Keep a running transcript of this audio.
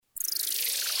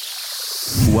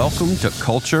Welcome to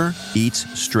Culture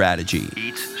Eats Strategy.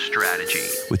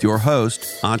 With your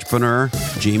host, entrepreneur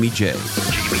Jamie J.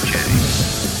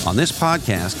 On this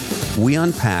podcast, we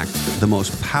unpack the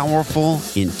most powerful,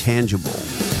 intangible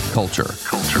culture.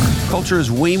 Culture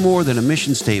is way more than a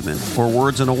mission statement or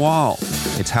words on a wall.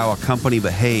 It's how a company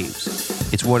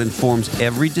behaves. It's what informs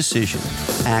every decision,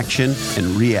 action,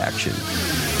 and reaction.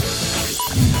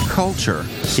 Culture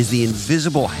is the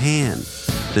invisible hand,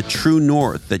 the true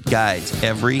north that guides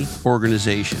every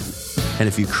organization. And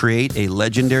if you create a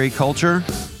legendary culture,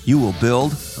 you will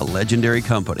build a legendary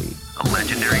company.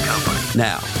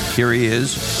 Now, here he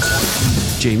is,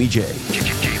 Jamie J.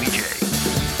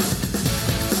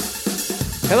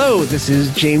 Hello, this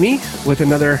is Jamie with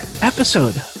another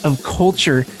episode of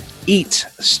Culture Eats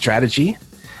Strategy.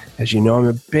 As you know, I'm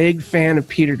a big fan of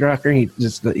Peter Drucker.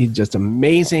 He's just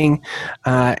amazing.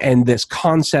 And this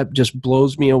concept just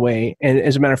blows me away. And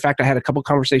as a matter of fact, I had a couple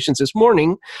conversations this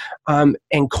morning,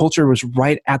 and culture was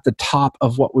right at the top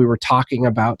of what we were talking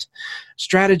about.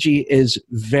 Strategy is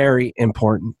very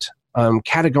important.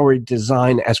 Category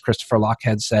design, as Christopher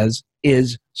Lochhead says,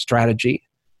 is strategy.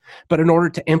 But in order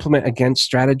to implement against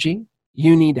strategy,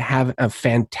 you need to have a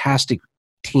fantastic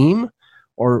team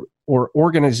or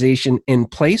organization in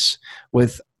place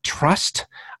with trust,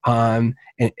 and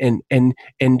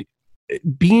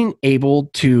being able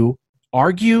to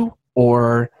argue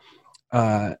or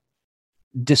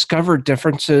discover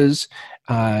differences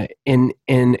in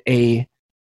a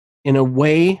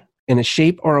way, in a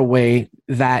shape or a way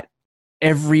that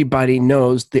everybody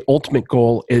knows the ultimate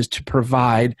goal is to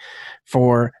provide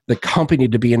for the company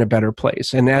to be in a better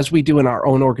place. And as we do in our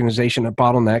own organization at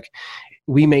Bottleneck,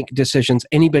 we make decisions.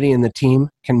 Anybody in the team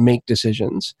can make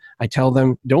decisions. I tell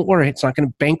them, don't worry, it's not going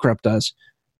to bankrupt us.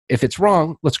 If it's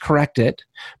wrong, let's correct it.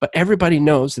 But everybody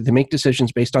knows that they make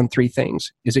decisions based on three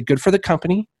things. Is it good for the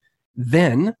company?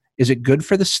 Then, is it good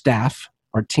for the staff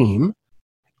or team?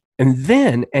 And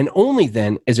then, and only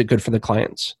then, is it good for the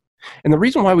clients? And the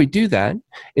reason why we do that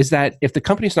is that if the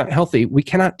company's not healthy, we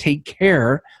cannot take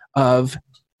care of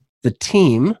the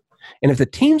team. And if the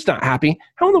team's not happy,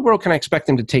 how in the world can I expect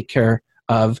them to take care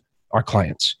of our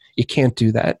clients? You can't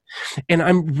do that. And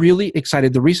I'm really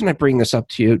excited. The reason I bring this up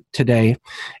to you today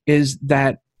is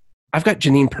that I've got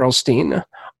Jenean Perelstein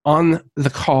on the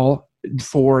call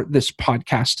for this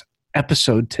podcast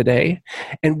episode today.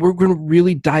 And we're going to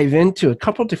really dive into a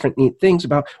couple different neat things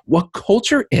about what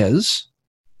culture is,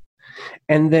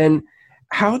 and then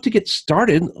how to get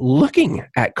started looking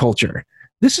at culture.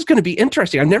 This is going to be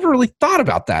interesting. I've never really thought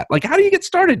about that. Like, how do you get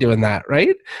started doing that,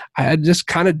 right? I just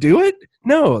kind of do it?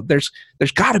 No, there's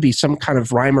got to be some kind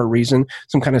of rhyme or reason,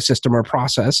 some kind of system or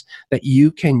process that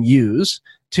you can use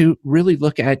to really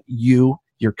look at you,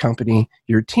 your company,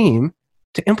 your team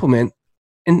to implement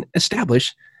and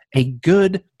establish a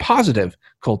good, positive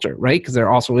culture, right? Because there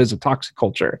also is a toxic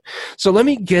culture. So let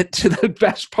me get to the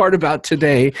best part about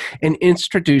today and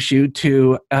introduce you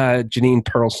to Jenean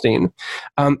Perelstein.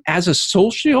 As a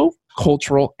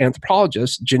socio-cultural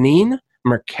anthropologist, Jenean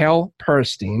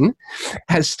Perelstein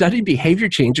has studied behavior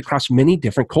change across many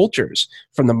different cultures,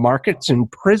 from the markets and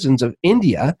prisons of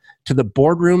India to the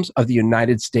boardrooms of the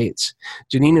United States.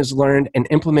 Jenean has learned and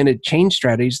implemented change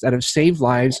strategies that have saved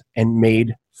lives and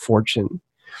made fortune.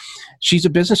 She's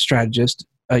a business strategist,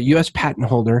 a U.S. patent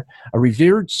holder, a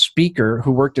revered speaker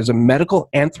who worked as a medical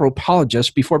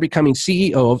anthropologist before becoming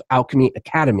CEO of Alchemy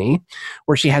Academy,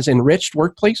 where she has enriched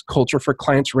workplace culture for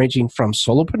clients ranging from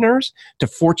solopreneurs to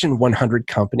Fortune 100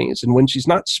 companies. And when she's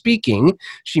not speaking,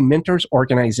 she mentors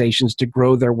organizations to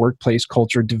grow their workplace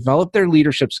culture, develop their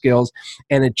leadership skills,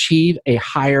 and achieve a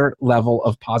higher level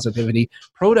of positivity,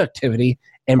 productivity,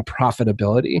 and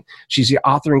profitability. She's the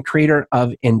author and creator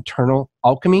of Internal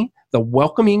Alchemy, The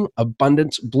Welcoming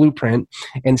Abundance Blueprint,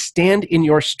 and Stand in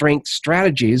Your Strength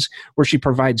Strategies, where she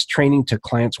provides training to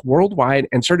clients worldwide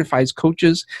and certifies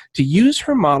coaches to use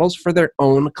her models for their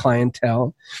own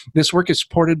clientele. This work is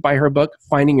supported by her book,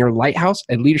 Finding Your Lighthouse,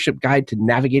 A Leadership Guide to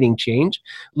Navigating Change.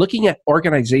 Looking at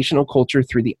organizational culture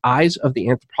through the eyes of the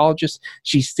anthropologist,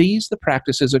 she sees the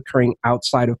practices occurring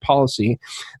outside of policy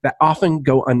that often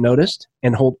go unnoticed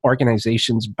and hold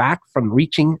organizations back from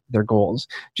reaching their goals.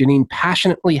 Jenean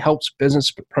passionately helps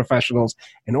business professionals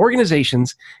and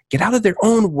organizations get out of their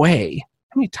own way.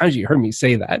 How many times have you heard me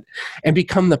say that? And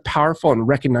become the powerful and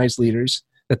recognized leaders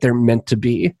that they're meant to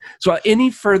be. So without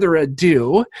any further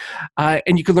ado,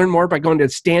 and you can learn more by going to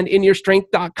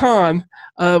standinyourstrength.com.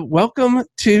 Welcome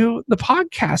to the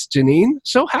podcast, Jenean.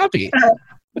 So happy.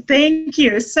 Thank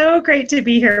you. So great to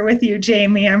be here with you,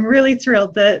 Jamie. I'm really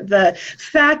thrilled. The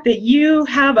fact that you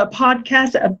have a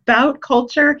podcast about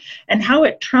culture and how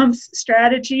it trumps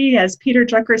strategy, as Peter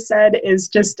Drucker said, is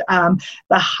just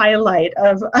the highlight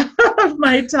of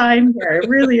my time here. It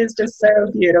really is just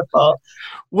so beautiful.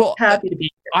 Well, happy to be here.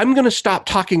 I'm going to stop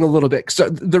talking a little bit. So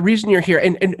the reason you're here,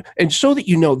 and so that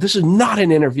you know, this is not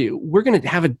an interview. We're going to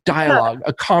have a dialogue,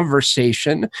 a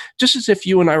conversation, just as if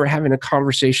you and I were having a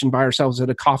conversation by ourselves at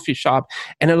a coffee shop,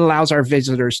 and it allows our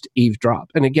visitors to eavesdrop.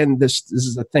 And again, this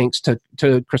is a thanks to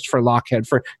Christopher Lochhead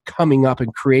for coming up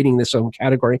and creating this own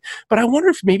category. But I wonder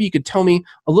if maybe you could tell me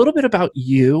a little bit about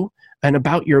you and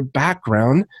about your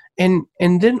background, and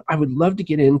then I would love to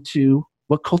get into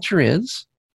what culture is.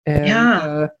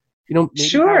 And, maybe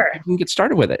sure. you can get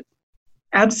started with it.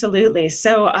 Absolutely.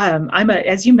 So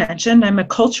as you mentioned, I'm a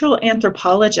cultural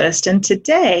anthropologist. And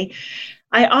today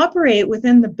I operate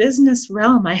within the business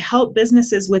realm. I help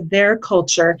businesses with their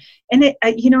culture. And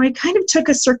I kind of took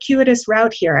a circuitous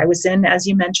route here. I was as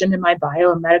you mentioned in my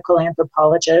bio, a medical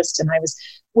anthropologist, and I was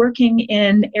working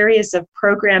in areas of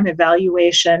program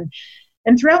evaluation.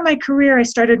 And throughout my career, I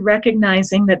started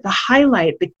recognizing that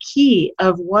the key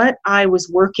of what I was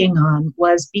working on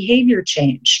was behavior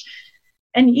change.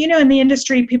 And, in the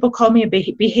industry, people call me a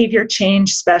behavior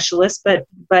change specialist,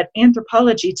 but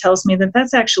anthropology tells me that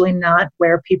that's actually not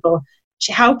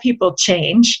how people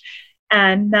change.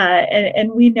 And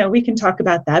we know we can talk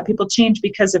about that. People change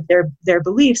because of their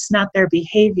beliefs, not their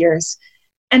behaviors.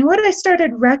 And what I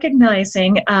started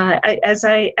recognizing as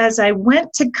I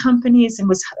went to companies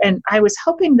and I was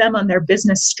helping them on their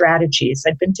business strategies.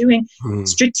 I'd been doing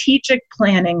strategic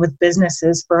planning with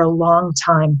businesses for a long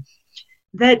time.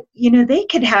 That they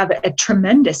could have a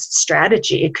tremendous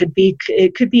strategy. It could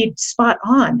be spot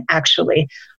on, actually.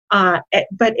 But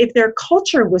if their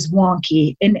culture was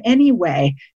wonky in any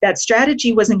way, that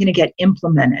strategy wasn't going to get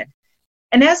implemented.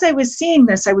 And as I was seeing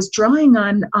this, I was drawing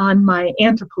on my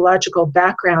anthropological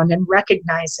background and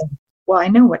recognizing, well, I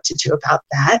know what to do about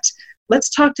that. Let's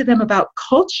talk to them about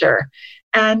culture.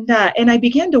 And I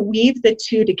began to weave the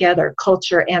two together,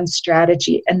 culture and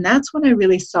strategy. And that's when I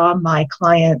really saw my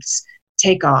clients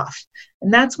take off.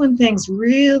 And that's when things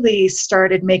really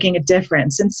started making a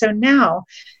difference. And so now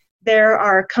there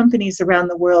are companies around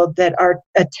the world that are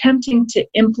attempting to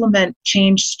implement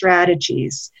change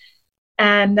strategies.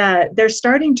 And they're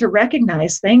starting to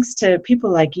recognize, thanks to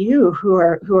people like you who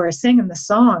are singing the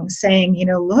song, saying,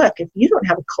 look, if you don't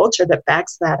have a culture that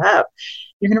backs that up,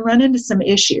 you're going to run into some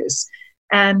issues.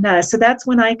 And so that's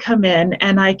when I come in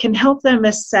and I can help them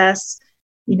assess,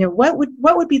 what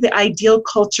would be the ideal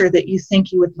culture that you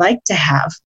think you would like to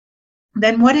have?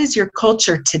 Then what is your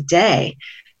culture today?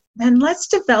 Then let's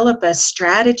develop a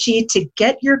strategy to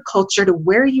get your culture to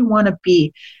where you want to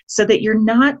be so that you're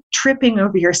not tripping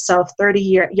over yourself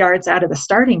 30 yards out of the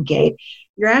starting gate.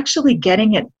 You're actually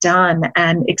getting it done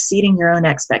and exceeding your own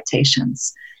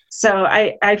expectations. So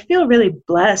I feel really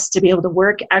blessed to be able to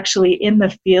work actually in the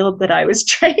field that I was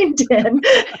trained in.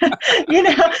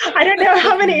 I don't know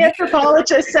how many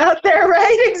anthropologists out there,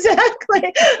 right?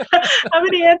 Exactly. How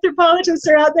many anthropologists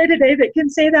are out there today that can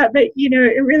say that? But,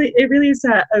 it really is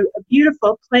a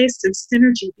beautiful place of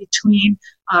synergy between,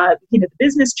 the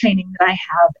business training that I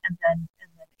have and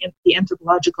then the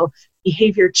anthropological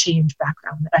behavior change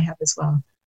background that I have as well.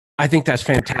 I think that's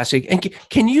fantastic. And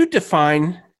can you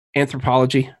define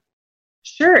anthropology?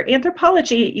 Sure.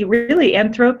 Anthropology,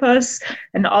 anthropos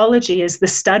and ology is the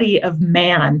study of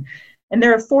man. And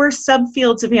there are 4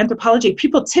 subfields of anthropology.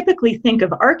 People typically think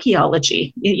of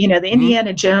archaeology, the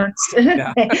Indiana Jones.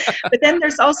 But then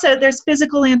there's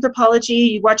physical anthropology.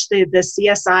 You watch the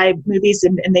CSI movies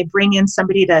and they bring in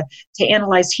somebody to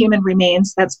analyze human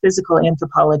remains. That's physical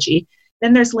anthropology.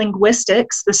 Then there's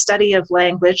linguistics, the study of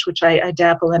language, which I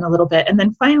dabble in a little bit. And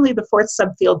then finally, the 4th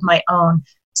subfield, my own,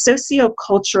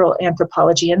 sociocultural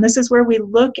anthropology. And this is where we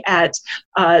look at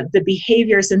the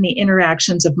behaviors and the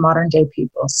interactions of modern day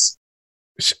peoples.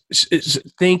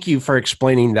 Thank you for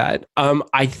explaining that.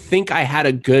 I think I had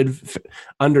a good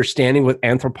understanding what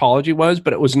anthropology was,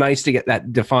 but it was nice to get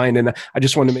that defined. And I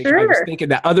just wanted to make sure I was thinking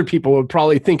that other people were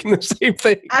probably thinking the same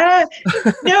thing.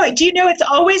 No, do you know, it's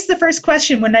always the first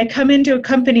question when I come into a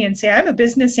company and say, I'm a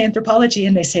business anthropology,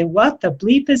 and they say, what the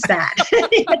bleep is that?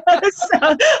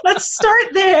 So let's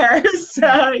start there.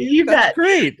 So you bet.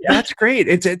 Great. Yeah. That's great.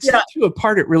 It sets you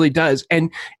apart. It really does.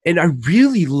 And I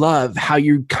really love how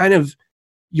you kind of,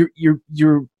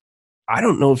 you're I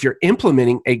don't know if you're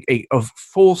implementing a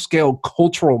full-scale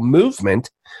cultural movement,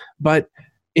 but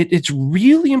it's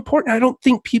really important. I don't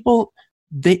think people,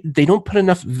 they don't put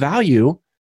enough value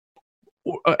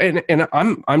and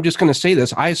I'm just going to say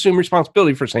this. I assume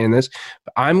responsibility for saying this,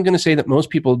 but I'm going to say that most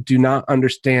people do not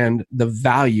understand the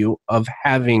value of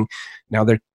having. Now,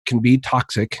 there can be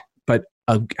toxic, but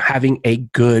having a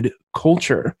good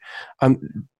culture.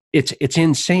 It's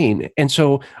insane. And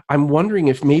so I'm wondering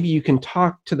if maybe you can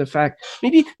talk to the fact,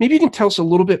 maybe you can tell us a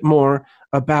little bit more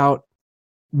about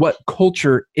what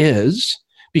culture is,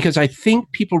 because I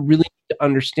think people really need to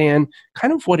understand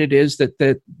kind of what it is that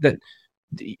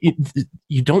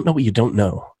you don't know what you don't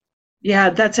know. Yeah,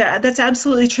 that's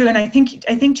absolutely true. And I think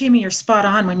Jamie, you're spot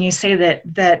on when you say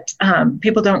that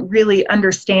people don't really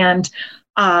understand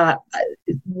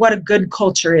what a good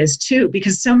culture is too,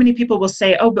 because so many people will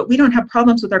say, oh, but we don't have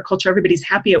problems with our culture. Everybody's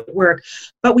happy at work,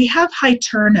 but we have high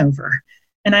turnover.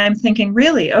 And I'm thinking,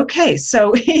 really? Okay,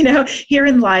 so,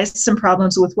 herein lies some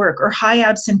problems with work, or high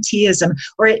absenteeism,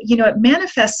 or, it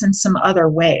manifests in some other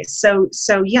ways.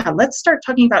 So yeah, let's start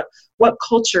talking about what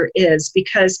culture is,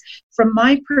 because from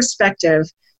my perspective,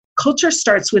 culture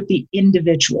starts with the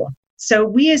individual. So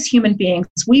we as human beings,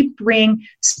 we bring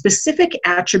specific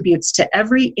attributes to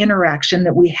every interaction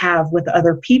that we have with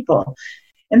other people.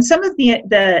 And some of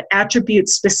the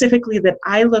attributes specifically that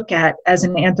I look at as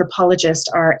an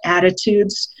anthropologist are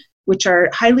attitudes, which are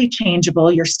highly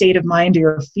changeable, your state of mind or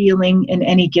your feeling in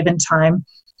any given time.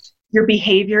 Your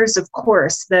behaviors, of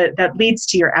course, that leads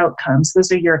to your outcomes.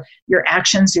 Those are your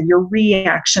actions or your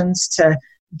reactions to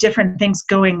different things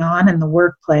going on in the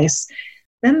workplace.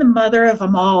 Then the mother of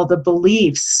them all, the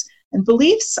beliefs. And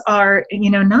beliefs are,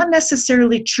 not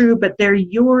necessarily true, but they're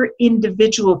your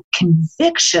individual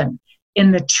conviction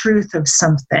in the truth of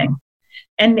something.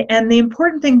 And the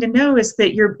important thing to know is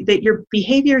that your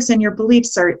behaviors and your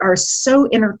beliefs are so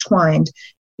intertwined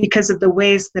because of the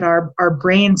ways that our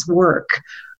brains work,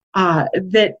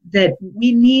 that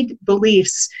we need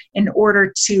beliefs in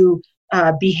order to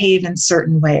behave in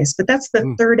certain ways. But that's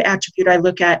the third attribute I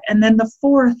look at. And then the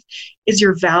fourth is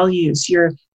your values,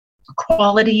 your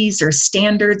qualities or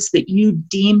standards that you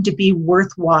deem to be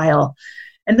worthwhile.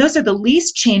 And those are the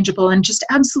least changeable and just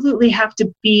absolutely have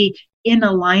to be in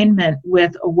alignment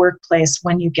with a workplace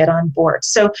when you get on board.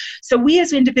 So we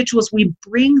as individuals, we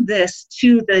bring this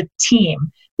to the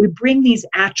team. We bring these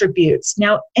attributes.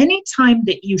 Now, anytime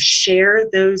that you share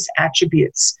those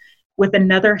attributes with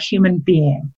another human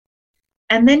being,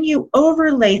 and then you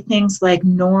overlay things like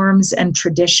norms and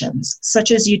traditions,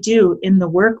 such as you do in the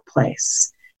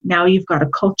workplace, now you've got a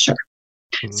culture.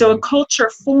 So a culture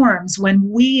forms when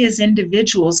we as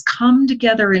individuals come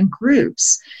together in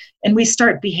groups and we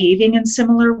start behaving in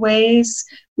similar ways.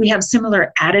 We have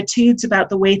similar attitudes about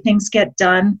the way things get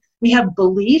done. We have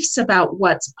beliefs about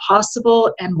what's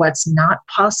possible and what's not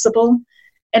possible.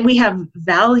 And we have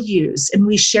values, and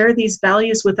we share these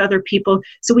values with other people.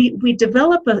 So we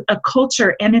develop a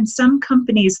culture, and in some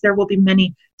companies, there will be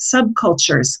many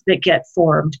subcultures that get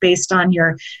formed based on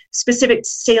your specific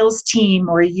sales team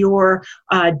or your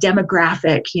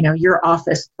demographic, your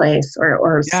office place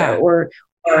or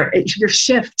your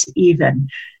shift even.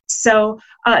 So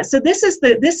this is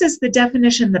the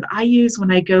definition that I use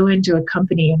when I go into a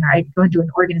company and I go into an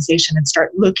organization and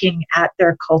start looking at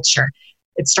their culture.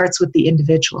 It starts with the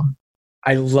individual.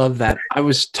 I love that. I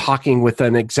was talking with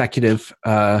an executive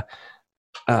from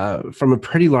a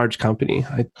pretty large company.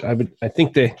 I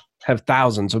think they have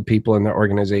thousands of people in their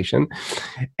organization.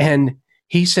 And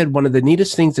he said one of the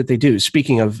neatest things that they do,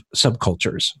 speaking of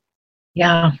subcultures,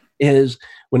 is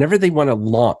whenever they want to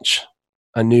launch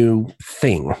a new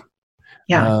thing,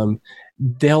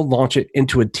 they'll launch it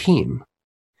into a team.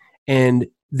 And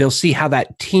they'll see how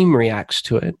that team reacts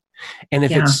to it. And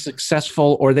if it's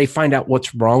successful, or they find out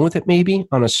what's wrong with it, maybe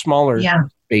on a smaller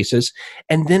basis.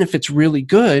 And then if it's really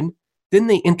good, then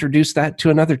they introduce that to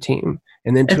another team,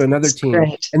 and then to another team.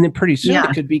 Great. And then pretty soon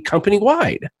it could be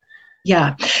company-wide.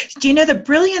 Yeah. Do you know the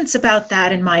brilliance about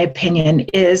that, in my opinion,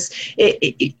 is,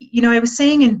 I was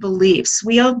saying in beliefs,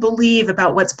 we all believe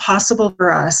about what's possible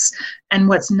for us and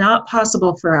what's not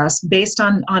possible for us based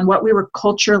on what we were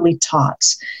culturally taught.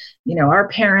 Our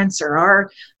parents or our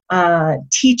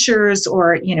teachers,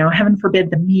 or, heaven forbid,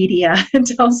 the media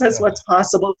tells us what's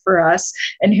possible for us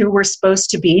and who we're supposed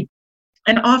to be.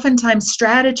 And oftentimes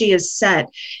strategy is set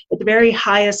at the very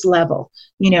highest level,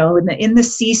 in the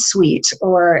C-suite,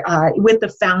 or with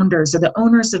the founders or the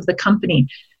owners of the company.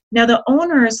 Now, the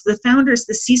owners, the founders,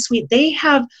 the C-suite, they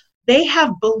have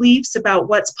beliefs about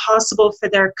what's possible for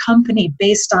their company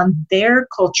based on their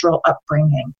cultural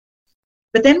upbringing.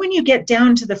 But then when you get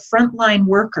down to the frontline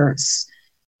workers,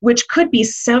 which could be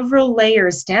several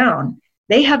layers down,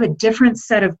 they have a different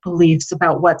set of beliefs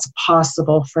about what's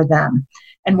possible for them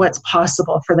and what's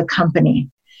possible for the company.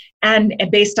 and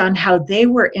based on how they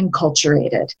were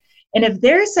enculturated. And if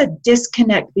there's a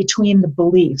disconnect between the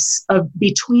beliefs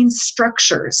between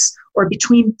structures or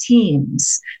between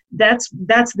teams, that's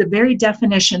the very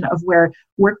definition of where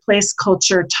workplace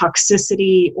culture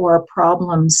toxicity or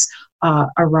problems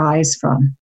arise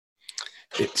from.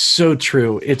 It's so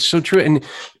true. It's so true. And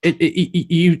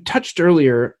you touched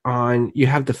earlier on, you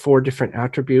have the 4 different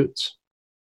attributes.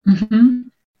 Mm-hmm.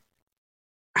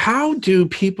 How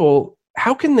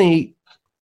can they,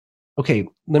 okay,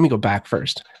 let me go back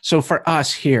first. So for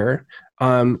us here,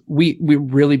 we're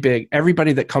really big.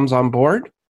 Everybody that comes on board,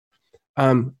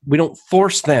 we don't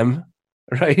force them,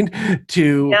 right,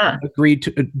 to agree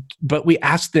to, but we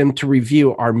ask them to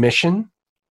review our mission,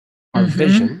 our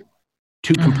vision,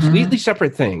 2 completely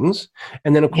separate things,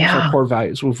 and then of course our core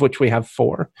values, of which we have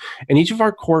 4. And each of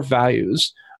our core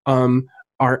values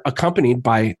are accompanied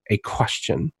by a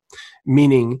question.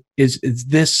 Meaning, is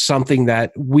this something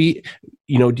that we,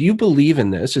 do you believe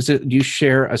in this? Do you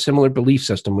share a similar belief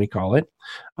system, we call it?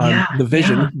 The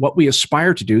vision, what we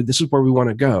aspire to do, this is where we want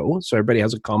to go. So everybody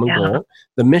has a common goal.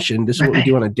 The mission, this is what we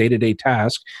do on a day-to-day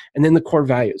task. And then the core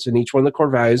values. And each one of the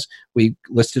core values, we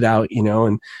listed out,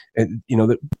 and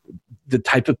the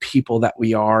type of people that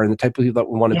we are and the type of people that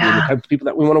we want to be and the type of people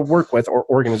that we want to work with or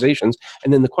organizations.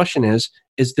 And then the question is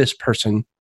this person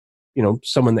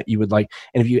someone that you would like?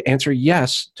 And if you answer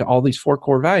yes to all these 4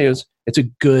 core values, it's a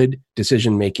good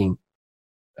decision-making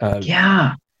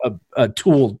a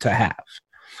tool to have.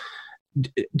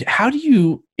 How do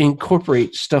you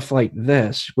incorporate stuff like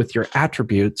this with your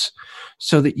attributes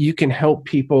so that you can help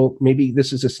people? Maybe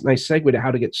this is a nice segue to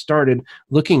how to get started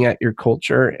looking at your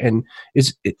culture. And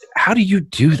how do you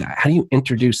do that? How do you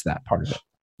introduce that part of it?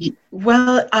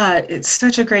 Well, it's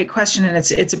such a great question, and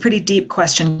it's a pretty deep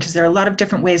question because there are a lot of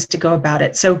different ways to go about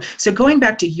it. So going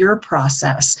back to your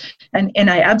process, and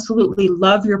I absolutely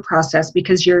love your process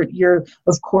because you're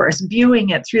of course viewing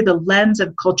it through the lens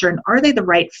of culture and are they the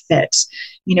right fit?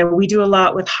 We do a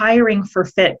lot with hiring for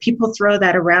fit. People throw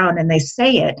that around and they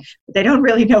say it, but they don't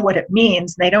really know what it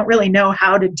means. They don't really know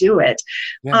how to do it.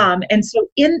 And so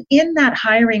in that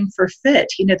hiring for fit,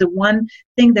 the one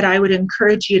thing that I would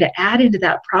encourage you to add into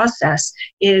that process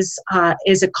is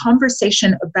a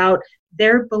conversation about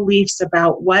their beliefs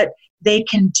about what they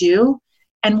can do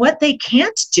and what they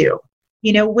can't do.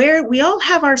 Where we all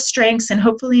have our strengths, and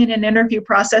hopefully in an interview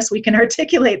process we can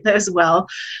articulate those well.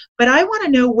 But I want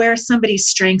to know where somebody's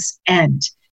strengths end.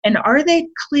 And are they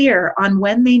clear on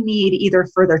when they need either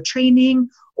further training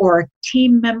or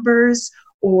team members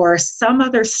or some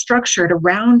other structure to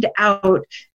round out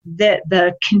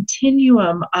the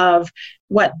continuum of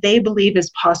what they believe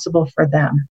is possible for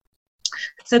them?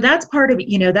 So that's part of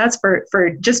it, that's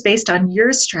for just based on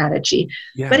your strategy.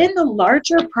 But in the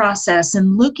larger process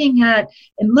and looking at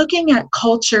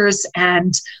cultures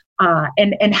and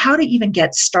how to even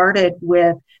get started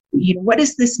with, what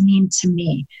does this mean to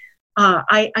me?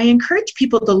 I encourage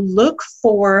people to look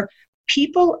for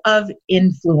people of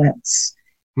influence.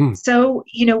 So,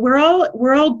 we're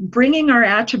all bringing our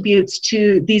attributes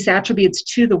to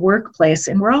the workplace,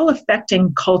 and we're all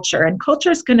affecting culture, and culture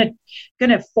is going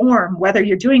to form whether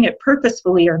you're doing it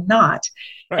purposefully or not.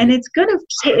 Right. And it's going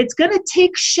to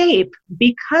take shape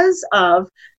because of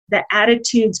the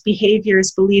attitudes,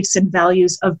 behaviors, beliefs, and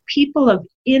values of people of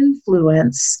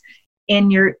influence in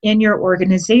your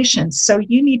organization. So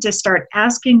you need to start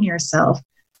asking yourself,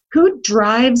 who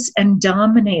drives and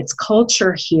dominates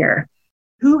culture here?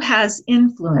 Who has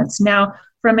influence? Now,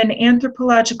 from an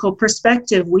anthropological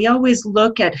perspective, we always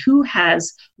look at who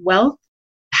has wealth,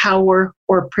 power,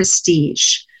 or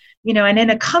prestige. And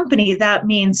in a company, that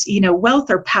means,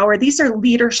 wealth or power. These are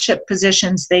leadership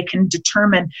positions. They can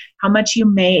determine how much you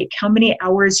make, how many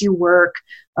hours you work,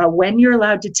 when you're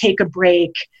allowed to take a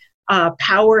break.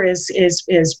 Power is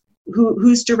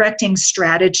who's directing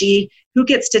strategy, who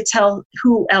gets to tell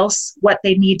who else what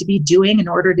they need to be doing in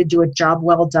order to do a job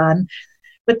well done.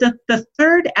 But the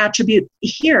third attribute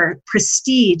here,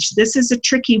 prestige, this is a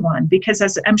tricky one because,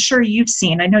 as I'm sure you've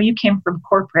seen, I know you came from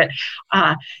corporate,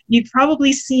 you've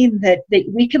probably seen that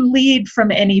we can lead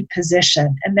from any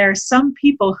position. And there are some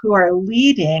people who are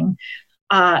leading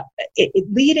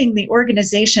the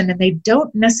organization and they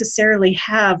don't necessarily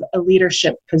have a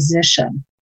leadership position.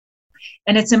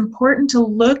 And it's important to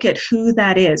look at who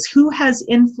that is, who has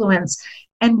influence,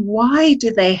 and why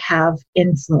do they have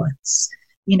influence?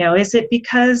 Is it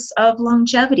because of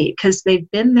longevity, because they've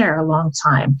been there a long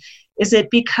time? Is it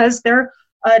because they're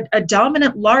a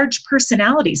dominant, large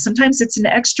personality? Sometimes it's an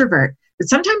extrovert, but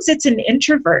sometimes it's an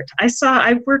introvert.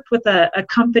 I worked with a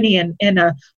company in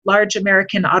a large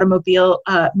American automobile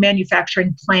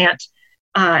manufacturing plant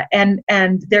And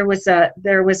there was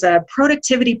a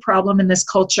productivity problem in this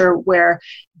culture where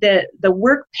the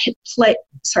work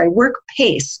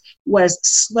pace was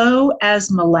slow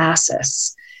as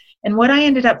molasses. And what I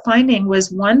ended up finding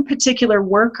was one particular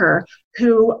worker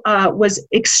who was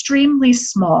extremely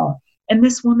small. And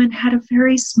this woman had a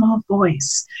very small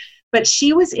voice. But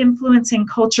she was influencing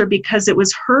culture because it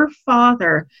was her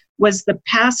father was the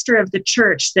pastor of the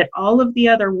church that all of the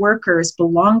other workers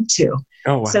belonged to.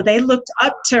 Oh, wow. So they looked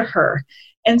up to her.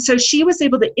 And so she was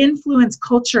able to influence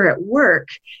culture at work.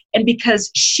 And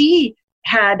because she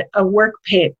had a work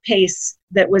pace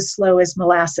that was slow as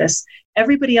molasses,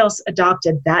 everybody else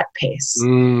adopted that pace.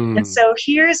 And so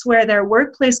here's where their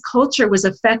workplace culture was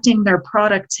affecting their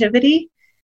productivity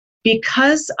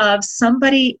because of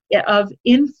somebody of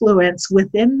influence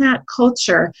within that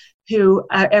culture who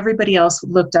everybody else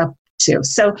looked up to.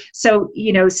 So,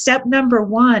 step number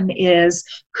one is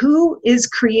who is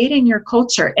creating your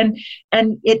culture? And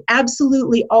it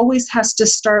absolutely always has to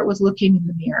start with looking in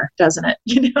the mirror, doesn't it?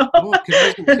 Well,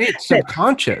 it's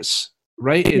subconscious,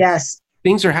 right? Yes.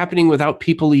 Things are happening without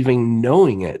people even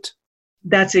knowing it.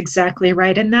 That's exactly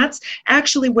right. And that's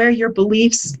actually where your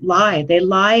beliefs lie. They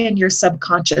lie in your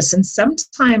subconscious. And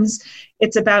sometimes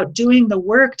it's about doing the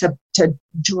work to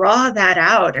draw that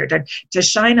out or to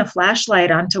shine a flashlight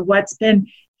onto what's been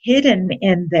hidden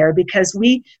in there, because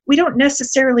we don't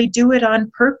necessarily do it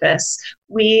on purpose.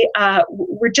 We're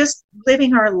just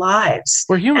living our lives.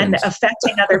 We're humans. And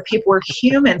affecting other people. We're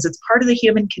humans. It's part of the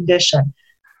human condition.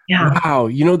 Yeah.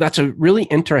 Wow, that's a really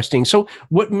interesting. So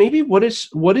what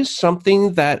is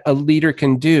something that a leader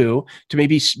can do to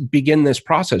maybe begin this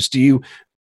process? Do you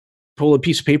pull a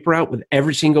piece of paper out with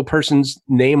every single person's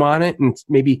name on it and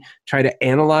maybe try to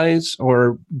analyze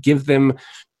or give them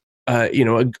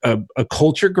a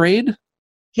culture grade?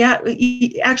 Yeah,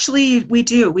 actually we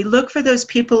do. We look for those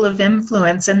people of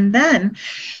influence, and then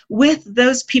with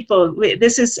those people,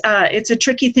 this is it's a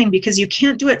tricky thing because you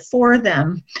can't do it for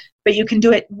them, but you can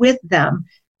do it with them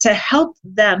to help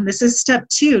them. This is step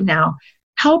 2 now.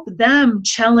 Help them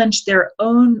challenge their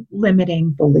own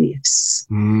limiting beliefs.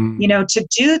 To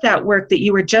do that work that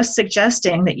you were just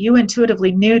suggesting, that you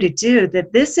intuitively knew to do,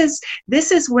 that this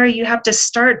is where you have to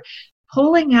start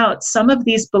pulling out some of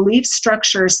these belief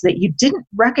structures that you didn't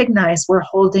recognize were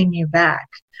holding you back,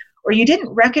 or you didn't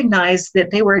recognize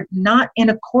that they were not in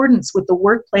accordance with the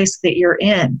workplace that you're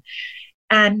in.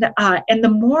 And the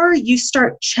more you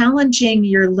start challenging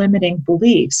your limiting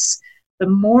beliefs, the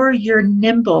more you're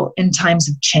nimble in times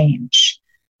of change.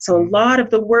 So a lot of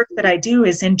the work that I do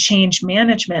is in change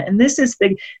management. And this is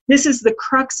the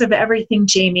crux of everything,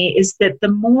 Jamie, is that the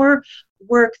more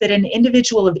work that an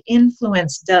individual of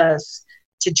influence does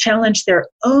to challenge their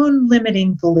own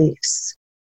limiting beliefs,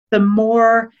 the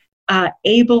more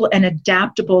able and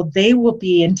adaptable they will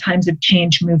be in times of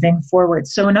change moving forward.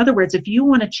 So in other words, if you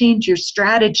want to change your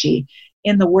strategy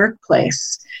in the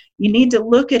workplace, you need to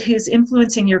look at who's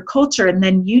influencing your culture, and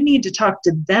then you need to talk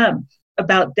to them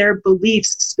about their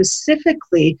beliefs,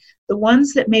 specifically the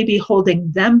ones that may be holding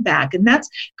them back. And that's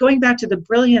going back to the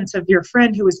brilliance of your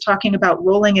friend who was talking about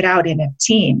rolling it out in a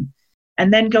team.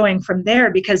 And then going from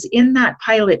there, because in that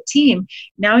pilot team,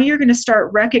 now you're going to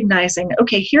start recognizing,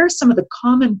 okay, here are some of the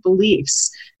common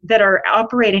beliefs that are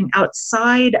operating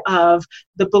outside of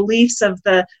the beliefs of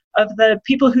the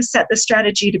people who set the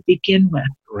strategy to begin with.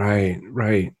 Right.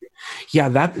 Yeah,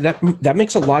 that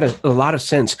makes a lot of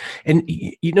sense. And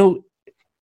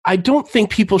I don't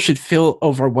think people should feel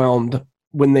overwhelmed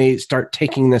when they start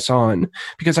taking this on,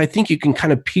 because I think you can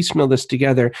kind of piecemeal this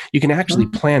together. You can actually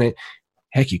plan it.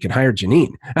 Heck, you can hire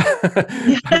Jenean.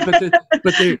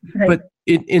 but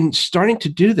in starting to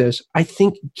do this, I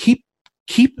think keep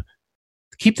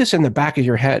this in the back of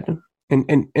your head.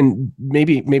 And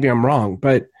maybe I'm wrong,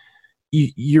 but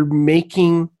you're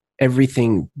making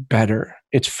everything better.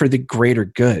 It's for the greater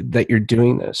good that you're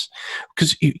doing this.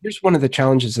 Because here's one of the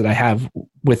challenges that I have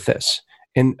with this.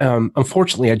 And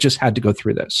unfortunately, I just had to go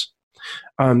through this.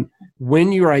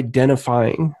 When you're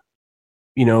identifying,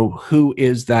 who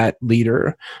is that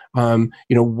leader?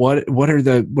 What are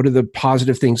the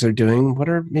positive things they're doing? What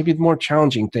are maybe the more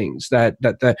challenging things that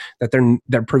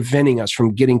they're preventing us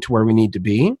from getting to where we need to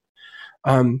be?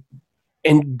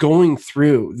 And going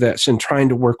through this and trying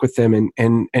to work with them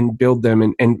and build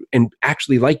them and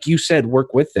actually, like you said,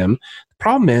 work with them. The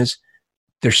problem is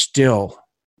they're still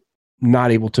not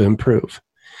able to improve.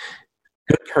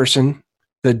 Good person,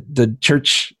 the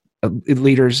church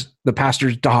leaders, the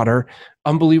pastor's daughter,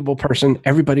 unbelievable person,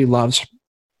 everybody loves,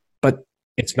 but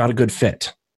it's not a good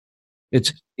fit.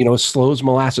 It's, slow as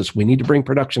molasses. We need to bring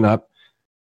production up.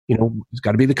 it's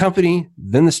got to be the company,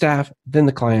 then the staff, then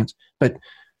the clients. But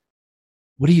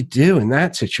what do you do in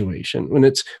that situation when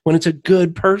it's a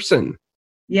good person?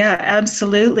 Yeah,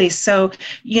 absolutely. So,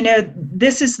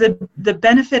 this is the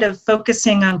benefit of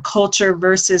focusing on culture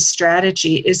versus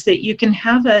strategy, is that you can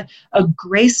have a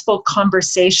graceful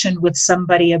conversation with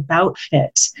somebody about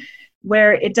fit,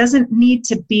 where it doesn't need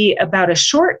to be about a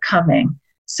shortcoming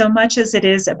so much as it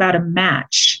is about a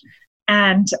match.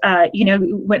 And,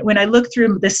 when I look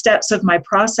through the steps of my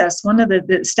process, one of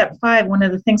the step 5, one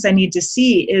of the things I need to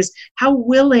see is how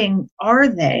willing are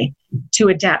they to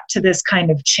adapt to this kind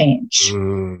of change.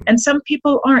 And some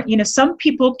people aren't. Some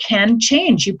people can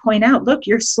change. You point out, look,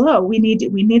 you're slow. We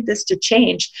need this to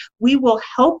change. We will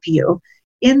help you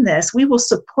in this. We will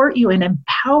support you and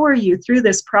empower you through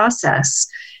this process.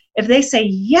 If they say,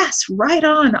 yes, right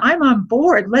on, I'm on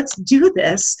board, let's do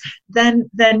this, then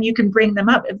you can bring them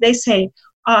up. If they say,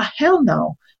 hell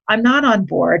no, I'm not on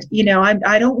board,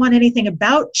 I don't want anything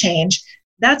about change,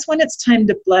 that's when it's time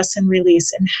to bless and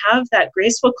release and have that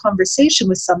graceful conversation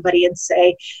with somebody and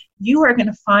say, you are going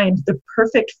to find the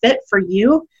perfect fit for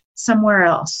you somewhere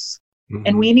else. Mm-hmm.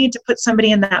 And we need to put somebody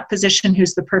in that position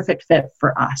who's the perfect fit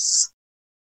for us.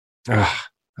 I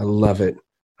love it.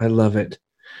 I love it.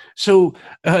 So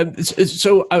I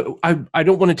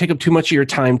don't want to take up too much of your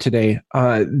time today.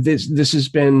 This has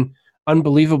been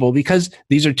unbelievable because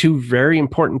these are 2 very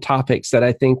important topics that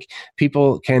I think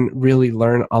people can really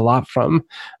learn a lot from.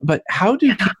 But how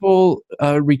do people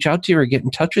reach out to you or get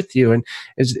in touch with you? And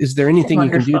is there anything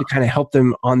Wonderful. You can do to kind of help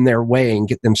them on their way and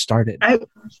get them started? I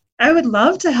would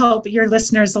love to help your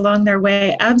listeners along their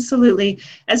way. Absolutely.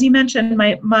 As you mentioned,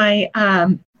 my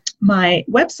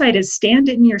website is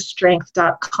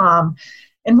standinyourstrength.com.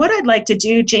 And what I'd like to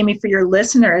do, Jamie, for your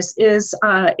listeners is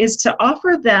to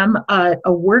offer them a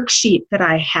worksheet that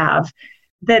I have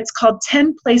that's called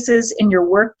 10 Places in Your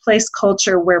Workplace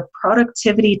Culture Where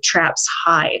Productivity Traps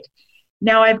Hide.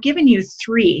 Now, I've given you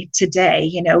 3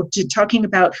 today, talking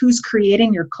about who's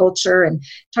creating your culture and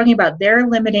talking about their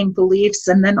limiting beliefs,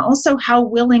 and then also how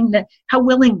willing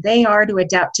they are to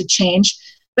adapt to change.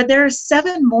 But there are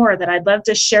 7 more that I'd love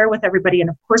to share with everybody. And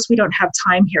of course, we don't have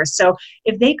time here. So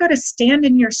if they go to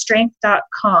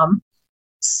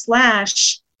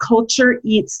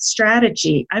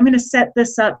standinyourstrength.com/culture-eats-strategy, I'm going to set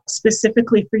this up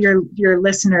specifically for your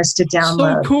listeners to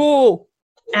download. So cool.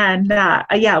 And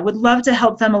would love to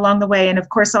help them along the way. And of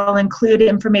course, I'll include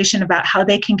information about how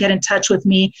they can get in touch with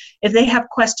me. If they have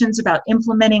questions about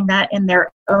implementing that in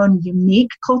their own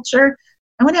unique culture,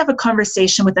 I want to have a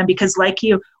conversation with them because, like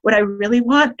you, what I really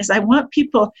want is I want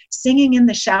people singing in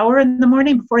the shower in the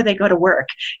morning before they go to work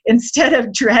instead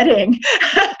of dreading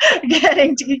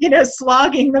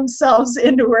slogging themselves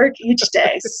into work each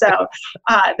day. So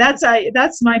that's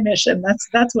my mission.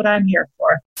 That's what I'm here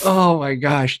for. Oh my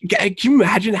gosh. Can you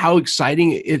imagine how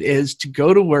exciting it is to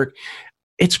go to work?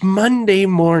 It's Monday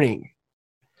morning.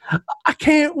 I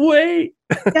can't wait.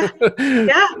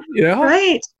 Yeah.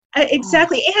 Right.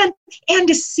 Exactly. And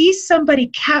to see somebody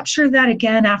capture that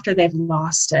again after they've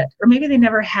lost it, or maybe they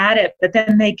never had it, but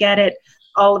then they get it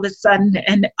all of a sudden.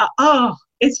 And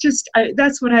it's just,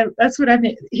 that's what I'm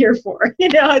here for.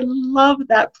 I love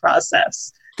that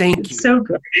process. Thank you. So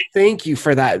good. Thank you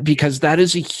for that, because that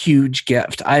is a huge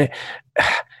gift.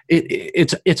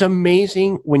 It's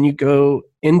amazing when you go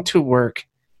into work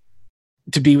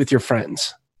to be with your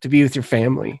friends, to be with your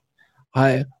family.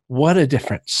 What a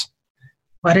difference.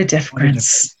 What a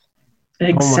difference.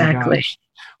 Exactly. Oh,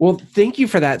 well, thank you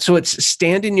for that. So it's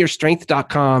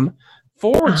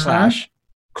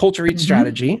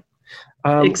standinyourstrength.com/culture-eats-strategy,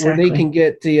 exactly. where they can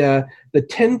get the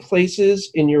 10 places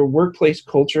in your workplace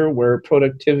culture where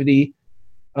productivity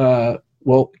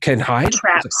can hide.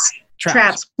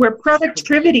 Traps where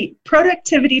productivity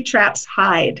traps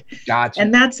hide. Gotcha.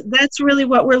 And that's really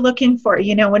what we're looking for.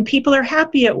 When people are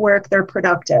happy at work, they're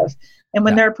productive. And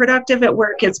when they're productive at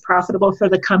work, it's profitable for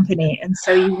the company. And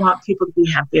so you want people to be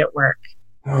happy at work.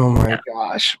 Oh my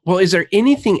gosh. Well, is there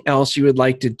anything else you would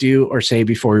like to do or say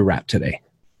before we wrap today?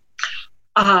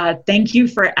 Thank you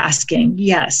for asking.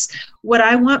 Yes. What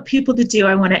I want people to do,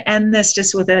 I want to end this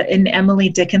just with an Emily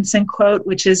Dickinson quote,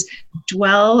 which is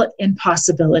dwell in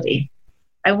possibility.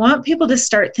 I want people to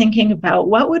start thinking about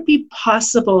what would be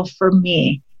possible for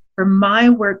me, for my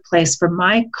workplace, for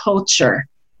my culture,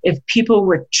 if people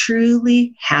were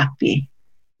truly happy.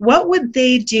 What would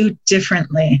they do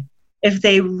differently if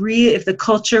the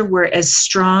culture were as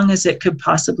strong as it could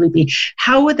possibly be?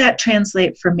 How would that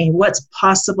translate for me? What's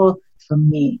possible for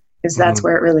me? Because that's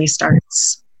where it really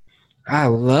starts. I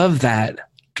love that.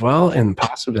 Dwell in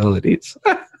possibilities.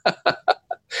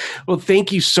 Well,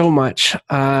 thank you so much.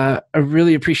 I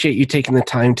really appreciate you taking the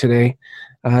time today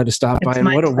to stop by.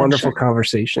 And what a wonderful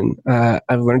conversation.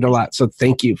 I've learned a lot. So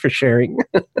thank you for sharing.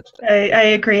 I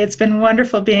agree. It's been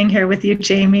wonderful being here with you,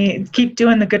 Jamie. Keep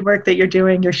doing the good work that you're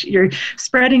doing. You're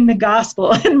spreading the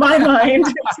gospel in my mind.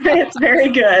 It's very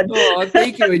good. Oh,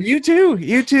 thank you. And you too.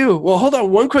 You too. Well, hold on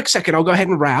one quick second. I'll go ahead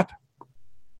and wrap.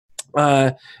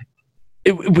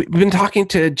 We've been talking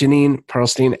to Jenean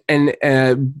Perelstein,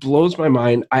 and blows my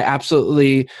mind. I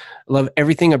absolutely love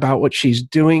everything about what she's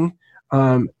doing.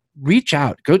 Reach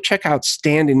out. Go check out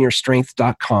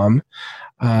standinyourstrength.com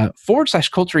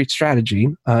 /Culture Eats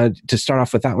Strategy to start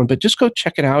off with that one. But just go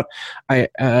check it out.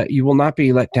 You will not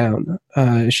be let down.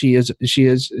 She is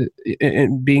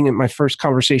being in my first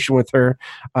conversation with her.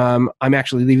 I'm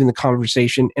actually leaving the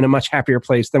conversation in a much happier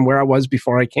place than where I was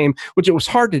before I came, which it was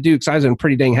hard to do because I was in a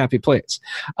pretty dang happy place.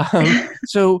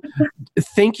 So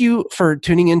thank you for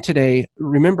tuning in today.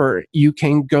 Remember, you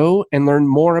can go and learn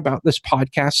more about this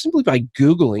podcast simply by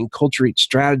Googling Culture Eats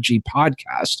Strategy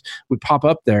podcast would pop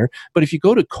up there. But if you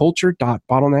go to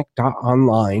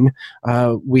culture.bottleneck.online,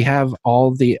 we have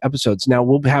all the episodes. Now,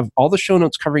 we'll have all the show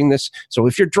notes covering this. So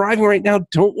if you're driving right now,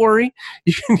 don't worry.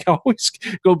 You can always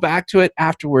go back to it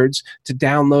afterwards to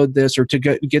download this or to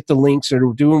get the links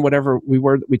or doing whatever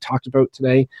we talked about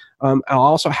today. I'll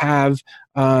also have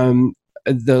all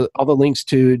the links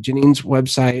to Jenean's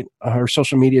website, her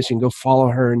social media, so you can go follow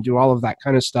her and do all of that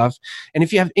kind of stuff. And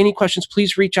if you have any questions,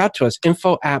 please reach out to us,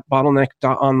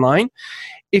 info@bottleneck.online.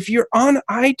 If you're on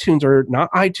iTunes, or not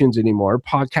iTunes anymore,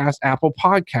 Apple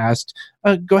Podcast,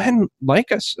 go ahead and like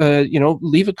us.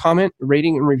 Leave a comment,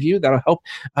 rating, and review. That'll help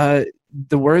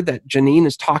the word that Jenean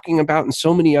is talking about and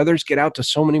so many others get out to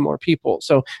so many more people.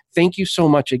 So thank you so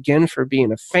much again for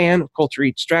being a fan of Culture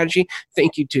Eats Strategy.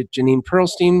 Thank you to Jenean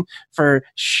Perelstein for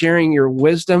sharing your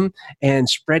wisdom and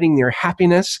spreading your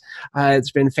happiness.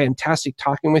 It's been fantastic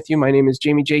talking with you. My name is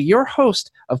Jamie J., your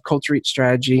host of Culture Eats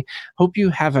Strategy. Hope you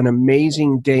have an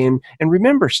amazing day. And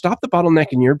remember, stop the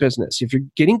bottleneck in your business. If you're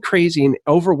getting crazy and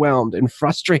overwhelmed and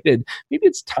frustrated, maybe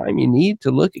it's time you need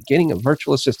to look at getting a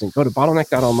virtual assistant. Go to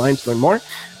bottleneck.online to learn more,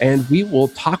 and we will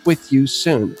talk with you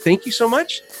soon. Thank you so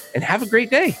much, and have a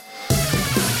great day.